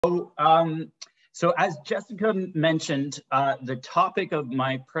So, so as Jessica mentioned, the topic of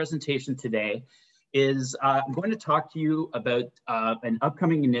my presentation today is I'm going to talk to you about an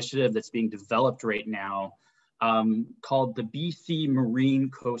upcoming initiative that's being developed right now called the BC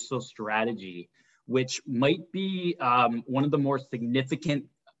Marine Coastal Strategy, which might be one of the more significant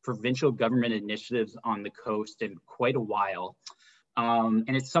provincial government initiatives on the coast in quite a while.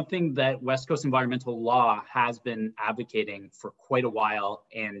 And it's something that West Coast Environmental Law has been advocating for quite a while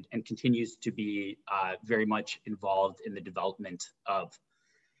and continues to be very much involved in the development of.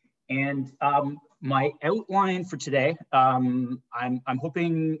 And my outline for today, I'm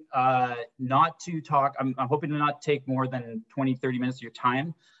hoping not to talk, I'm hoping to not take more than 20, 30 minutes of your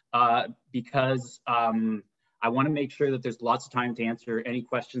time because I want to make sure that there's lots of time to answer any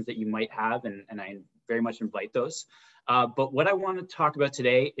questions that you might have, and I very much invite those. But what I want to talk about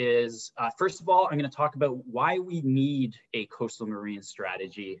today is, first of all, I'm going to talk about why we need a coastal marine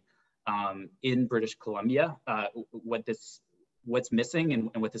strategy in British Columbia, what's missing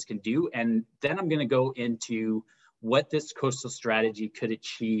and what this can do. And then I'm going to go into what this coastal strategy could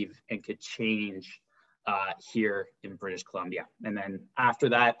achieve and could change here in British Columbia. And then after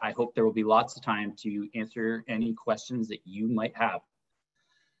that, I hope there will be lots of time to answer any questions that you might have.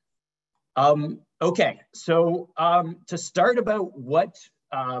 Okay, so to start about why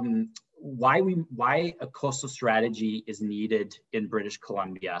a coastal strategy is needed in British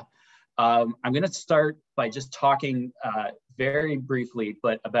Columbia, I'm going to start by just talking very briefly,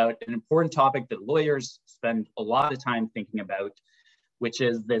 but about an important topic that lawyers spend a lot of time thinking about, which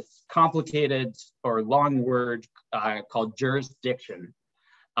is this complicated or long word called jurisdiction,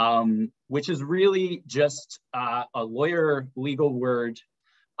 which is really just a lawyer legal word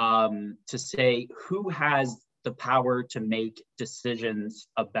to say who has the power to make decisions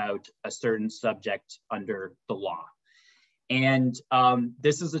about a certain subject under the law. And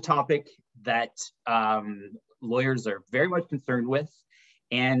this is a topic that lawyers are very much concerned with.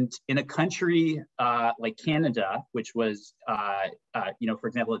 And in a country like Canada, which was, for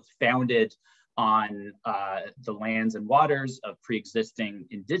example, it's founded on the lands and waters of pre-existing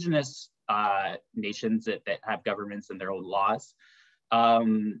Indigenous nations that have governments and their own laws.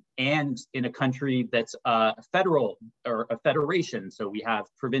 And in a country that's federal or a federation. So we have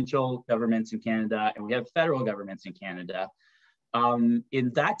provincial governments in Canada and we have federal governments in Canada.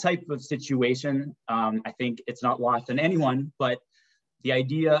 In that type of situation, I think it's not lost on anyone, but the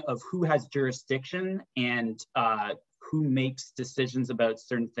idea of who has jurisdiction and who makes decisions about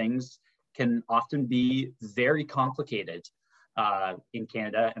certain things can often be very complicated in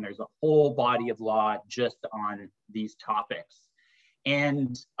Canada. And there's a whole body of law just on these topics.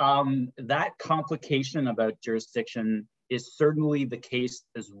 And that complication about jurisdiction is certainly the case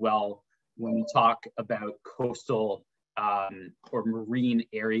as well when we talk about coastal or marine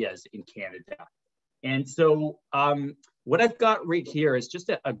areas in Canada. And so what I've got right here is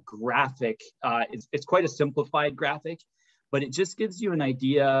just a graphic. It's quite a simplified graphic, but it just gives you an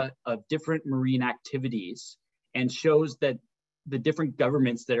idea of different marine activities and shows that the different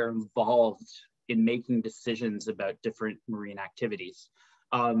governments that are involved in making decisions about different marine activities.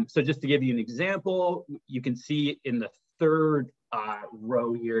 So just to give you an example, you can see in the third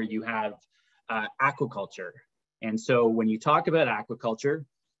row here, you have aquaculture. And so when you talk about aquaculture,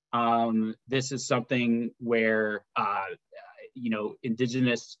 this is something where,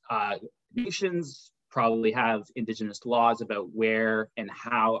 Indigenous nations probably have Indigenous laws about where and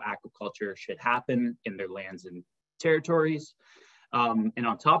how aquaculture should happen in their lands and territories. And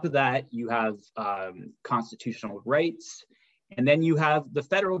on top of that, you have constitutional rights. And then you have the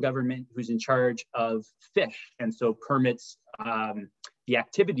federal government who's in charge of fish and so permits the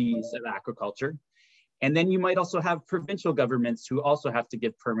activities of aquaculture. And then you might also have provincial governments who also have to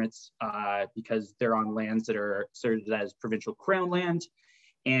give permits because they're on lands that are served as provincial crown land.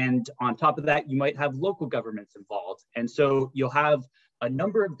 And on top of that, you might have local governments involved. And so you'll have a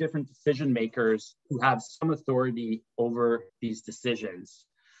number of different decision makers who have some authority over these decisions.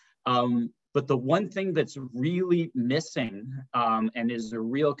 But the one thing that's really missing and is a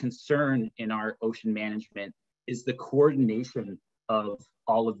real concern in our ocean management is the coordination of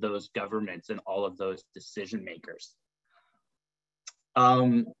all of those governments and all of those decision makers.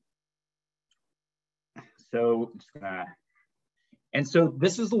 And so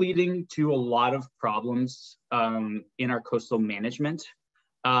this is leading to a lot of problems in our coastal management.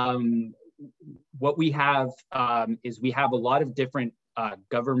 What we have is we have a lot of different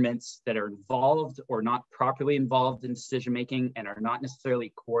governments that are involved or not properly involved in decision making and are not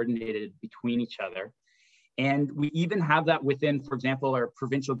necessarily coordinated between each other. And we even have that within, for example, our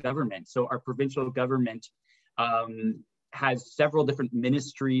provincial government. So our provincial government has several different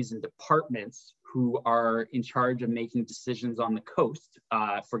ministries and departments who are in charge of making decisions on the coast.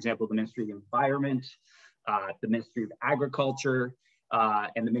 For example, the Ministry of the Environment, the Ministry of Agriculture,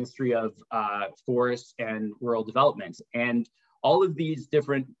 and the Ministry of Forests and Rural Development. And all of these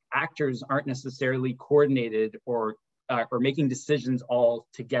different actors aren't necessarily coordinated or making decisions all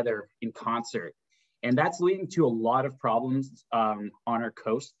together in concert. And that's leading to a lot of problems on our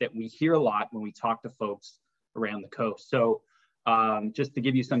coast that we hear a lot when we talk to folks around the coast. So just to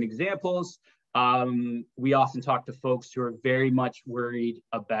give you some examples, we often talk to folks who are very much worried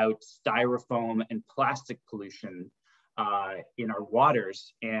about styrofoam and plastic pollution in our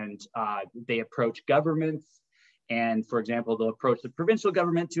waters. And they approach governments. And for example, they'll approach the provincial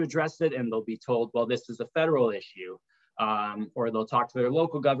government to address it, and they'll be told, well, this is a federal issue. Or they'll talk to their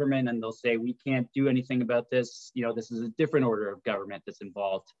local government and they'll say, we can't do anything about this. You know, this is a different order of government that's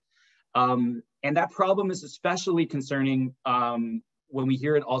involved. And that problem is especially concerning when we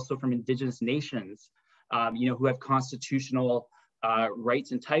hear it also from Indigenous nations, you know, who have constitutional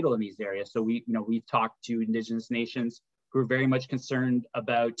rights and title in these areas. So we've talked to Indigenous nations who are very much concerned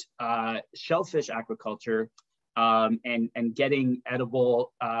about shellfish aquaculture and getting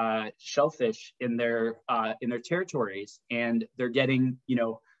edible shellfish in their territories, and they're getting, you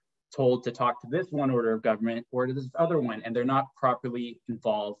know, told to talk to this one order of government or to this other one, and they're not properly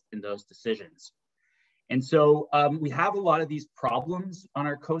involved in those decisions. And so we have a lot of these problems on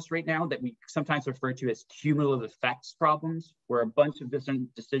our coast right now that we sometimes refer to as cumulative effects problems, where a bunch of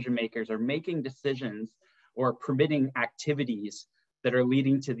different decision makers are making decisions or permitting activities that are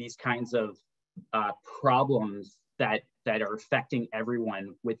leading to these kinds of problems that are affecting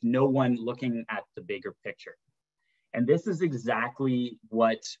everyone, with no one looking at the bigger picture. And this is exactly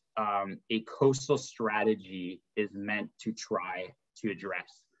what a coastal strategy is meant to try to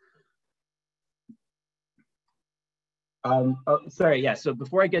address. So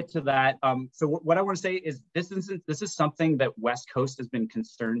before I get to that, so what I want to say is this is something that West Coast has been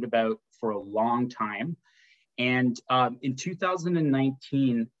concerned about for a long time. And in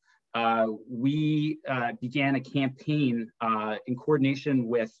 2019, we began a campaign in coordination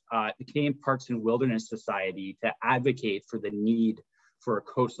with the Canadian Parks and Wilderness Society to advocate for the need for a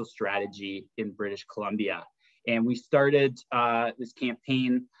coastal strategy in British Columbia. And we started this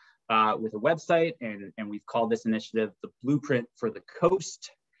campaign with a website, and we've called this initiative the Blueprint for the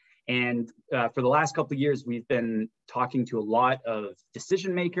Coast. And for the last couple of years, we've been talking to a lot of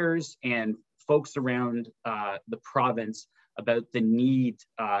decision makers and folks around the province about the need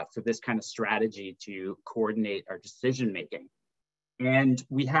for this kind of strategy to coordinate our decision making. And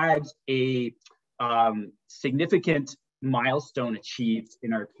we had a significant milestone achieved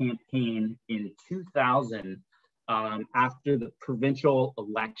in our campaign in 2000 after the provincial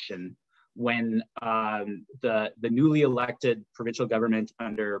election, when the newly elected provincial government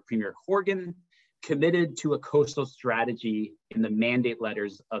under Premier Horgan committed to a coastal strategy in the mandate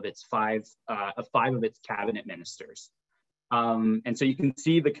letters of five of its cabinet ministers. And so you can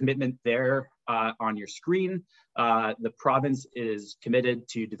see the commitment there on your screen. The province is committed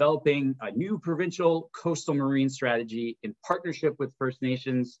to developing a new provincial coastal marine strategy in partnership with First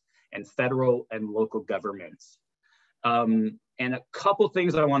Nations and federal and local governments. And a couple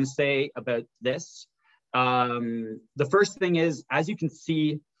things I want to say about this. The first thing is, as you can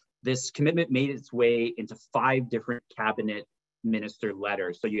see, this commitment made its way into 5 different cabinet minister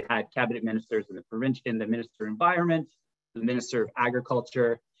letters. So you had cabinet ministers in the Minister of Environment, the Minister of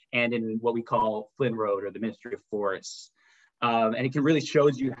Agriculture, and in what we call Flynn Road, or the Ministry of Forests. And it can really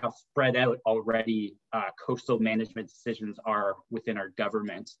shows you how spread out already coastal management decisions are within our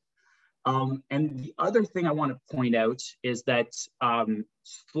government. And the other thing I want to point out is that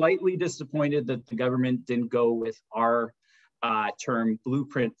slightly disappointed that the government didn't go with our term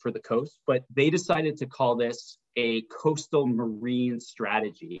Blueprint for the Coast, but they decided to call this a coastal marine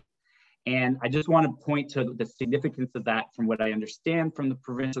strategy. And I just want to point to the significance of that. From what I understand from the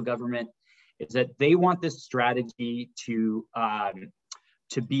provincial government, is that they want this strategy to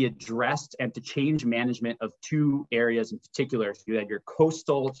be addressed and to change management of 2 areas in particular. So you had your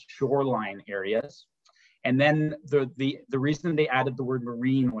coastal shoreline areas. And then the reason they added the word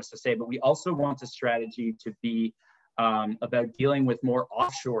marine was to say, but we also want the strategy to be about dealing with more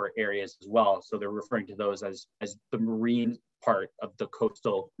offshore areas as well. So they're referring to those as the marine part of the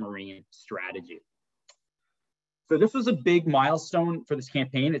coastal marine strategy. So this was a big milestone for this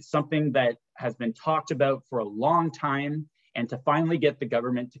campaign. It's something that has been talked about for a long time, and to finally get the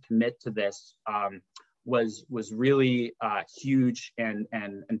government to commit to this was really huge and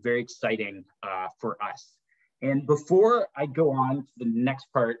very exciting for us. And before I go on to the next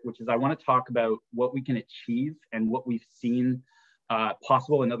part, which is I want to talk about what we can achieve and what we've seen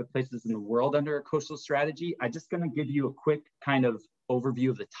possible in other places in the world under a coastal strategy, I'm just going to give you a quick kind of overview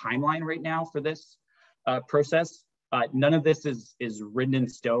of the timeline right now for this process. None of this is written in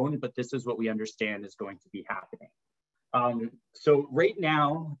stone, but this is what we understand is going to be happening. So right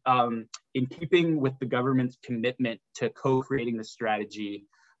now, in keeping with the government's commitment to co-creating the strategy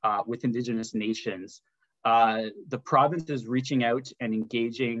with Indigenous nations, the province is reaching out and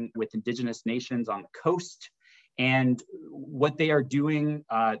engaging with Indigenous nations on the coast. And what they are doing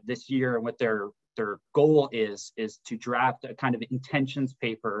this year and what their goal is to draft a kind of intentions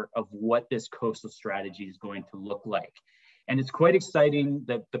paper of what this coastal strategy is going to look like. And it's quite exciting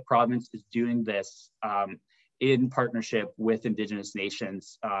that the province is doing this in partnership with Indigenous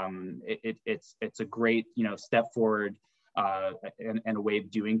nations. It's a great step forward and a way of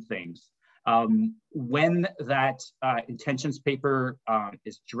doing things. When that intentions paper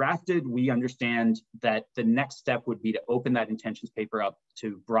is drafted, we understand that the next step would be to open that intentions paper up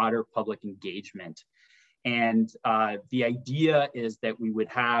to broader public engagement. And the idea is that we would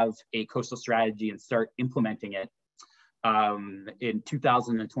have a coastal strategy and start implementing it in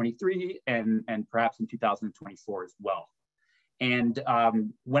 2023 and perhaps in 2024 as well. And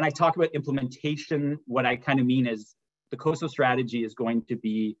when I talk about implementation, what I kind of mean is the coastal strategy is going to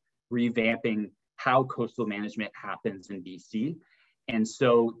be revamping how coastal management happens in BC. And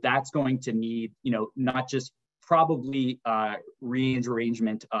so that's going to need, not just probably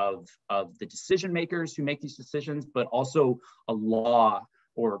rearrangement of the decision makers who make these decisions, but also a law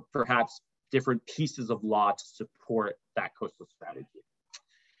or perhaps different pieces of law to support that coastal strategy.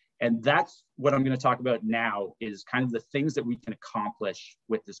 And that's what I'm going to talk about now is kind of the things that we can accomplish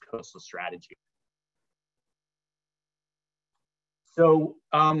with this coastal strategy. So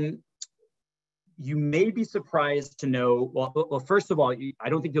you may be surprised to know, well, first of all, I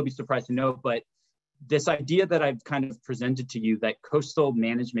don't think you'll be surprised to know, but this idea that I've kind of presented to you that coastal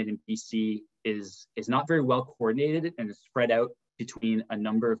management in BC is not very well coordinated and is spread out between a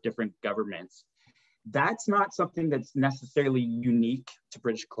number of different governments. That's not something that's necessarily unique to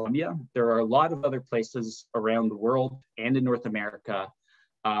British Columbia. There are a lot of other places around the world and in North America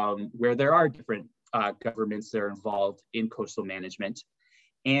where there are different governments that are involved in coastal management.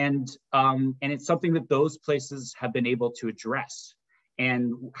 And it's something that those places have been able to address.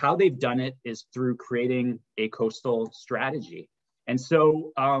 And how they've done it is through creating a coastal strategy. And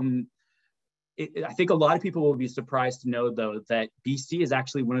so I think a lot of people will be surprised to know, though, that BC is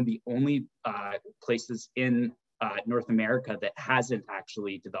actually one of the only places in North America that hasn't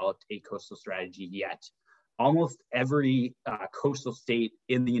actually developed a coastal strategy yet. Almost every coastal state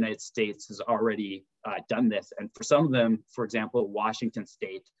in the United States has already done this. And for some of them, for example, Washington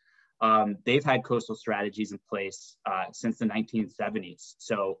State, they've had coastal strategies in place since the 1970s.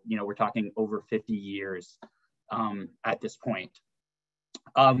 So, we're talking over 50 years at this point.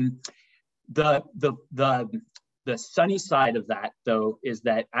 The sunny side of that, though, is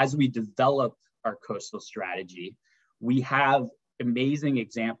that as we develop our coastal strategy, we have amazing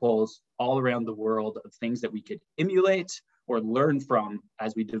examples all around the world of things that we could emulate or learn from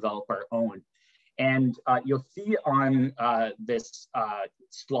as we develop our own. And you'll see on this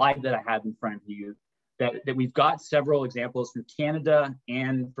slide that I have in front of you that we've got several examples from Canada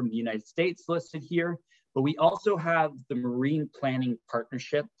and from the United States listed here, but we also have the Marine Planning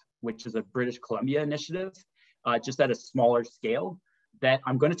Partnership, which is a British Columbia initiative, just at a smaller scale, that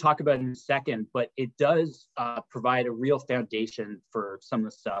I'm going to talk about in a second, but it does provide a real foundation for some of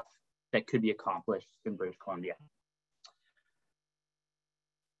the stuff that could be accomplished in British Columbia.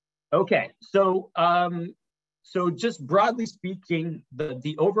 Okay, so just broadly speaking,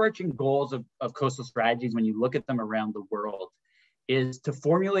 the overarching goals of coastal strategies, when you look at them around the world, is to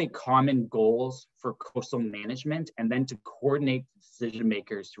formulate common goals for coastal management and then to coordinate decision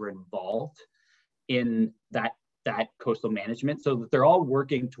makers who are involved in that coastal management so that they're all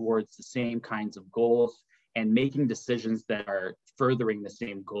working towards the same kinds of goals and making decisions that are furthering the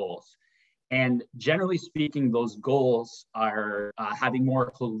same goals. And generally speaking, those goals are having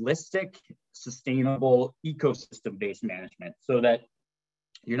more holistic, sustainable, ecosystem-based management so that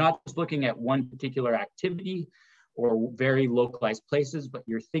you're not just looking at one particular activity or very localized places, but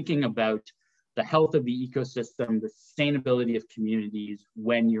you're thinking about the health of the ecosystem, the sustainability of communities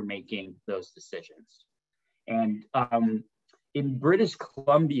when you're making those decisions. And in British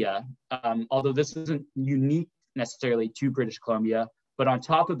Columbia, although this isn't unique necessarily to British Columbia, but on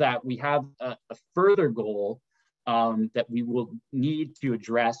top of that, we have a further goal that we will need to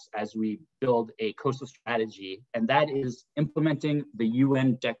address as we build a coastal strategy, and that is implementing the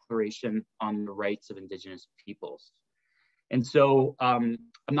UN Declaration on the Rights of Indigenous Peoples. And so I'm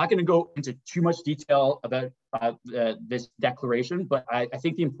not going to go into too much detail about this declaration, but I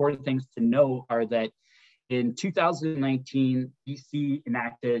think the important things to know are that in 2019, BC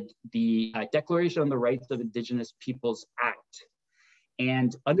enacted the Declaration on the Rights of Indigenous Peoples Act.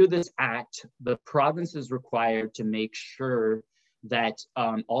 And under this act, the province is required to make sure that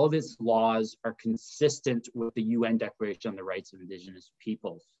all of its laws are consistent with the UN Declaration on the Rights of Indigenous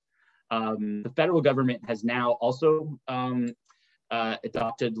Peoples. The federal government has now also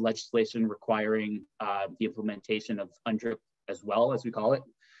adopted legislation requiring the implementation of UNDRIP as well, as we call it.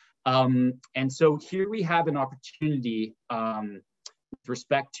 And so here we have an opportunity with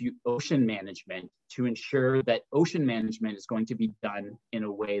respect to ocean management to ensure that ocean management is going to be done in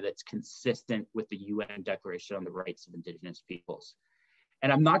a way that's consistent with the UN Declaration on the Rights of Indigenous Peoples.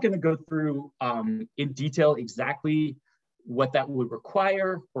 And I'm not going to go through in detail exactly what that would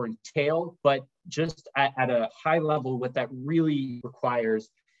require or entail, but just at a high level, what that really requires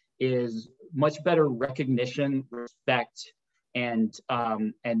is much better recognition, respect, and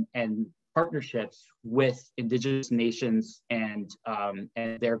partnerships with Indigenous nations and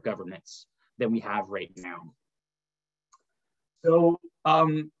their governments than we have right now. So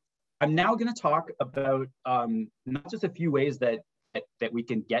I'm now going to talk about not just a few ways that we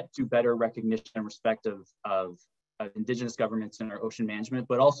can get to better recognition and respect of Indigenous governments in our ocean management,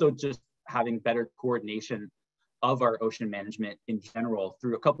 but also just having better coordination of our ocean management in general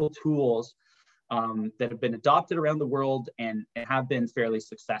through a couple of tools that have been adopted around the world and have been fairly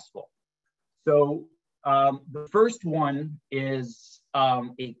successful. So the first one is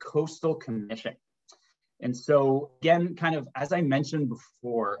a coastal commission. And so again, kind of as I mentioned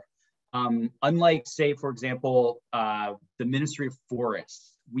before, unlike say, for example, the Ministry of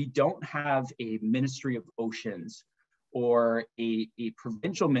Forests, we don't have a Ministry of Oceans or a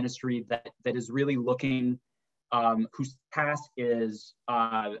provincial ministry that is really looking, whose task is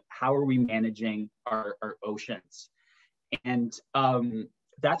how are we managing our oceans? And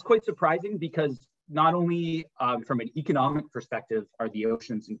that's quite surprising because not only from an economic perspective are the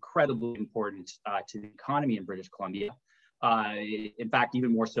oceans incredibly important to the economy in British Columbia, in fact,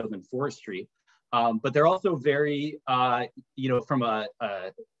 even more so than forestry, but they're also very, from a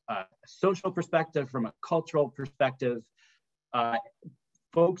social perspective, from a cultural perspective,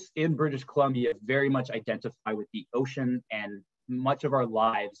 folks in British Columbia very much identify with the ocean, and much of our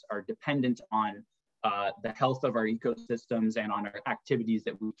lives are dependent on the health of our ecosystems and on our activities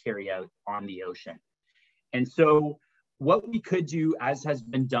that we carry out on the ocean. And so what we could do, as has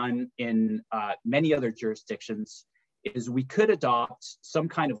been done in many other jurisdictions, is we could adopt some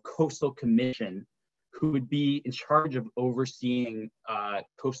kind of coastal commission who would be in charge of overseeing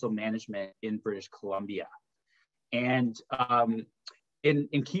coastal management in British Columbia. And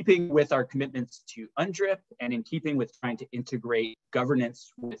in keeping with our commitments to UNDRIP and in keeping with trying to integrate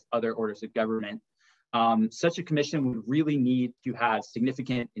governance with other orders of government, such a commission would really need to have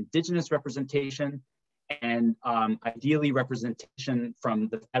significant Indigenous representation and ideally representation from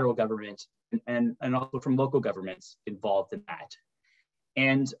the federal government and also from local governments involved in that.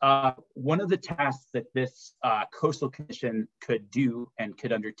 And one of the tasks that this coastal commission could do and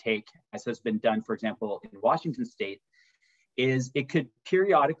could undertake, as has been done, for example, in Washington State, is it could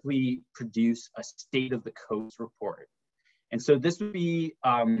periodically produce a state of the coast report. And so this would be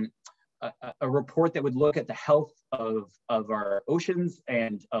a report that would look at the health of our oceans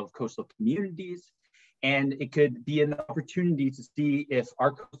and of coastal communities. And it could be an opportunity to see if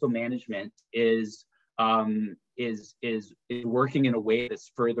our coastal management is working in a way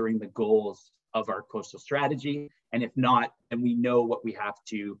that's furthering the goals of our coastal strategy. And if not, then we know what we have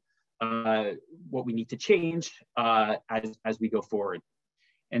to, what we need to change as we go forward.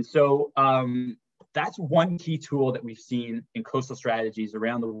 And so that's one key tool that we've seen in coastal strategies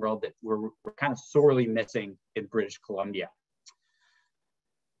around the world that we're kind of sorely missing in British Columbia.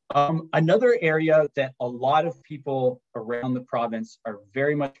 Another area that a lot of people around the province are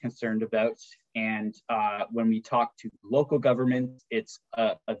very much concerned about, and when we talk to local governments, it's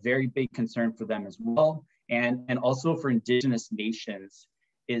a very big concern for them as well, and also for Indigenous nations,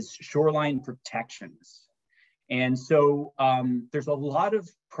 is shoreline protections. And so there's a lot of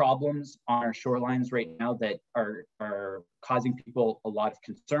problems on our shorelines right now that are causing people a lot of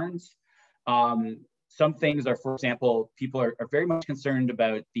concerns. Some things are, for example, people are very much concerned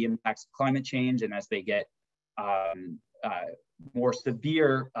about the impacts of climate change, and as they get more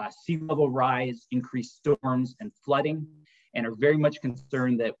severe sea level rise, increased storms and flooding, and are very much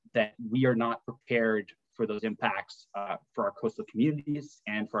concerned that we are not prepared for those impacts for our coastal communities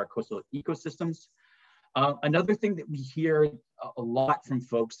and for our coastal ecosystems. Another thing that we hear a lot from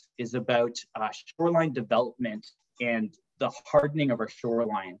folks is about shoreline development and the hardening of our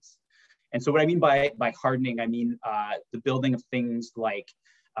shorelines. And so what I mean by hardening, I mean the building of things like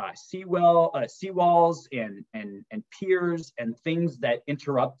seawalls and piers and things that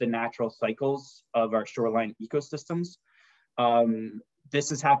interrupt the natural cycles of our shoreline ecosystems.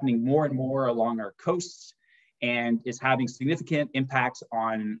 This is happening more and more along our coasts and is having significant impacts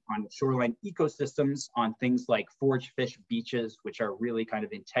on shoreline ecosystems, on things like forage fish beaches, which are really kind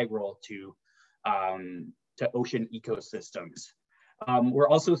of integral to ocean ecosystems. We're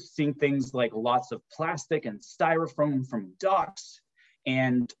also seeing things like lots of plastic and styrofoam from docks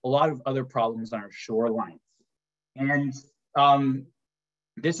and a lot of other problems on our shorelines. And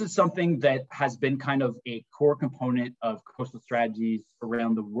this is something that has been kind of a core component of coastal strategies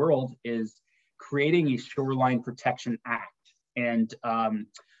around the world, is creating a Shoreline Protection Act. And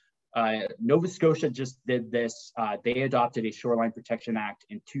Nova Scotia just did this. They adopted a Shoreline Protection Act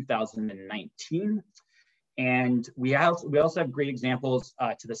in 2019. And we also have great examples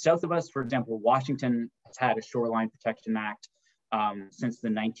to the south of us. For example, Washington has had a Shoreline Protection Act since the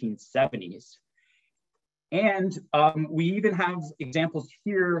 1970s. And we even have examples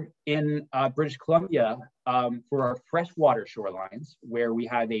here in British Columbia for our freshwater shorelines, where we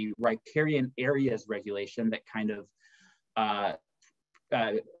have a riparian areas regulation that kind of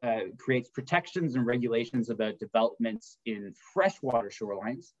creates protections and regulations about developments in freshwater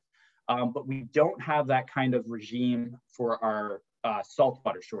shorelines. But we don't have that kind of regime for our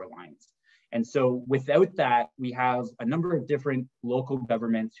saltwater shorelines. And so without that, we have a number of different local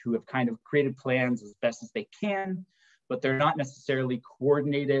governments who have kind of created plans as best as they can, but they're not necessarily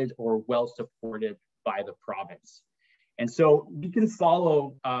coordinated or well supported by the province. And so we can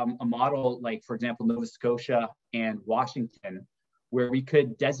follow a model like, for example, Nova Scotia and Washington, where we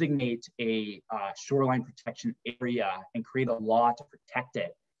could designate a shoreline protection area and create a law to protect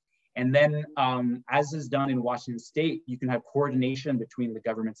it. And then, as is done in Washington State, you can have coordination between the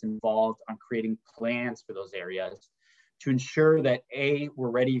governments involved on creating plans for those areas to ensure that A,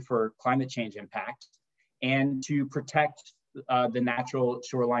 we're ready for climate change impacts, and to protect the natural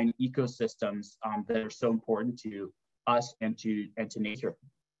shoreline ecosystems that are so important to us and to nature.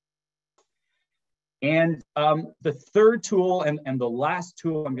 And the third tool and the last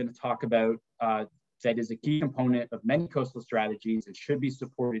tool I'm going to talk about that is a key component of many coastal strategies and should be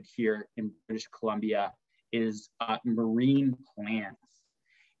supported here in British Columbia is marine plans.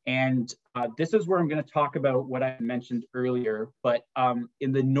 And this is where I'm going to talk about what I mentioned earlier, but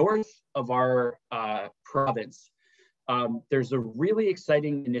in the north of our province, there's a really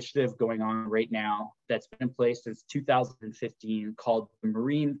exciting initiative going on right now that's been in place since 2015 called the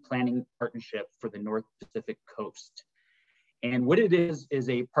Marine Planning Partnership for the North Pacific Coast. And what it is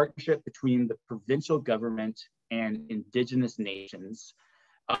a partnership between the provincial government and Indigenous nations.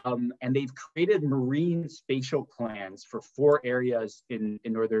 And they've created marine spatial plans for 4 areas in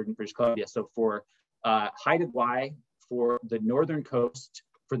northern British Columbia. So for Haida Gwaii, for the northern coast,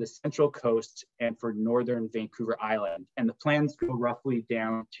 for the central coast, and for northern Vancouver Island. And the plans go roughly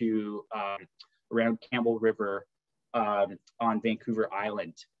down to around Campbell River on Vancouver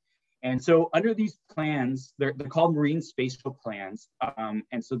Island. And so under these plans, they're called marine spatial plans.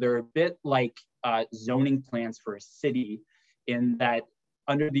 And so they're a bit like zoning plans for a city, in that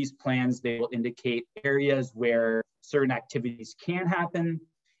under these plans, they will indicate areas where certain activities can happen,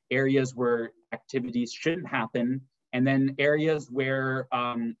 areas where activities shouldn't happen, and then areas where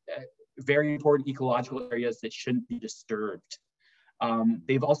very important ecological areas that shouldn't be disturbed.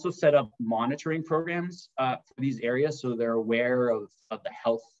 They've also set up monitoring programs for these areas, so they're aware of the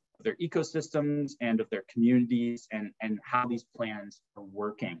health of their ecosystems and of their communities and how these plans are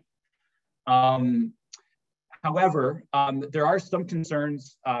working. However, there are some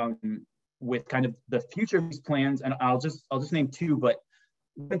concerns with kind of the future of these plans, and I'll just name 2, but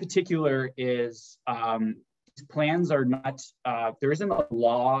one in particular is these plans are not, there isn't a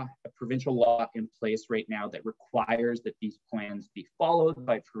law, a provincial law in place right now that requires that these plans be followed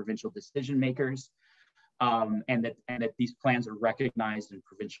by provincial decision makers. And that these plans are recognized in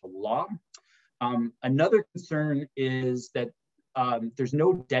provincial law. Another concern is that there's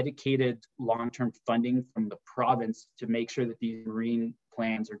no dedicated long-term funding from the province to make sure that these marine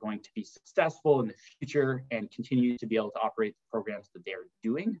plans are going to be successful in the future and continue to be able to operate the programs that they're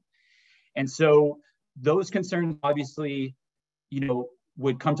doing. And so those concerns obviously,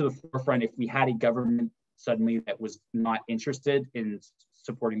 would come to the forefront if we had a government suddenly that was not interested in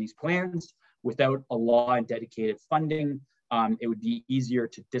supporting these plans. Without a law and dedicated funding, it would be easier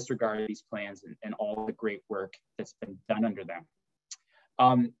to disregard these plans and all the great work that's been done under them.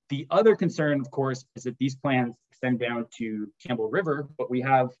 The other concern, of course, is that these plans extend down to Campbell River, but we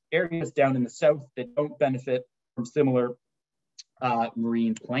have areas down in the south that don't benefit from similar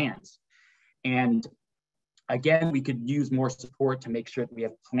marine plans. And again, we could use more support to make sure that we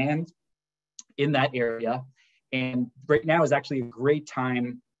have plans in that area. And right now is actually a great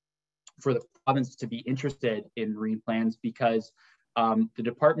time for the province to be interested in marine plans, because the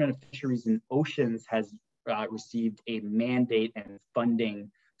Department of Fisheries and Oceans has received a mandate and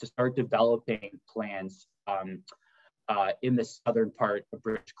funding to start developing plans in the southern part of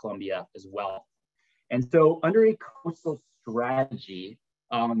British Columbia as well. And so under a coastal strategy,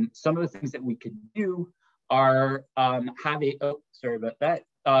 some of the things that we could do are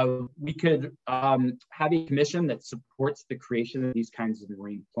we could have a commission that supports the creation of these kinds of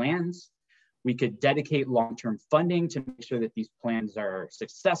marine plans. We could dedicate long-term funding to make sure that these plans are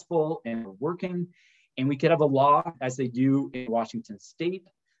successful and are working. And we could have a law, as they do in Washington State,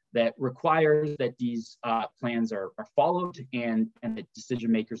 that requires that these plans are followed and that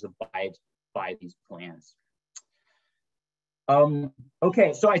decision makers abide by these plans.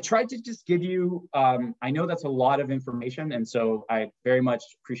 Okay, so I tried to just give you, I know that's a lot of information, and so I very much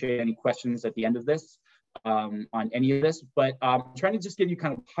appreciate any questions at the end of this on any of this, but I'm trying to just give you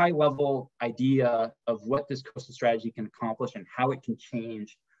kind of high level idea of what this coastal strategy can accomplish and how it can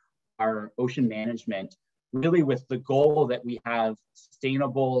change our ocean management, really with the goal that we have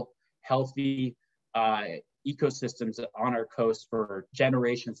sustainable, healthy ecosystems on our coast for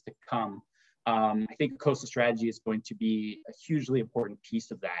generations to come. I think coastal strategy is going to be a hugely important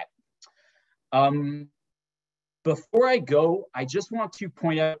piece of that. Before I go, I just want to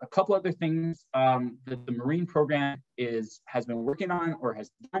point out a couple other things that the Marine program has been working on or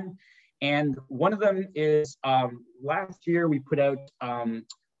has done. And one of them is last year we put out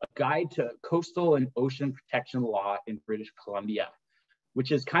a guide to coastal and ocean protection law in British Columbia,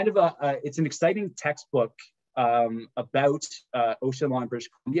 which is kind of it's an exciting textbook about ocean law in British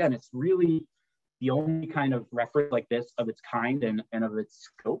Columbia. And it's really the only kind of reference like this of its kind and of its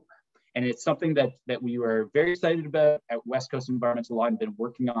scope. And it's something that we were very excited about at West Coast Environmental Law and been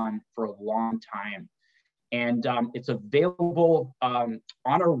working on for a long time. And it's available on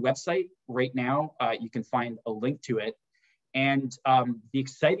our website right now. You can find a link to it. And the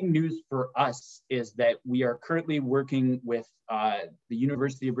exciting news for us is that we are currently working with the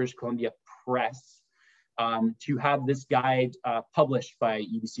University of British Columbia Press to have this guide published by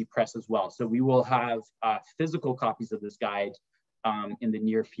UBC Press as well. So we will have physical copies of this guide in the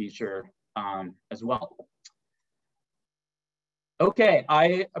near future as well. Okay,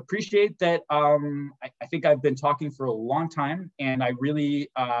 I appreciate that. I think I've been talking for a long time, and I really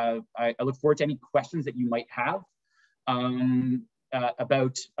I look forward to any questions that you might have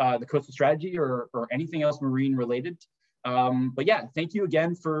about the coastal strategy or anything else marine related. But yeah, thank you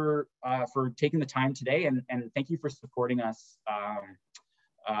again for taking the time today, and thank you for supporting us.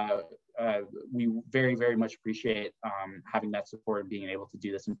 We very, very much appreciate having that support and being able to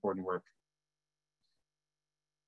do this important work.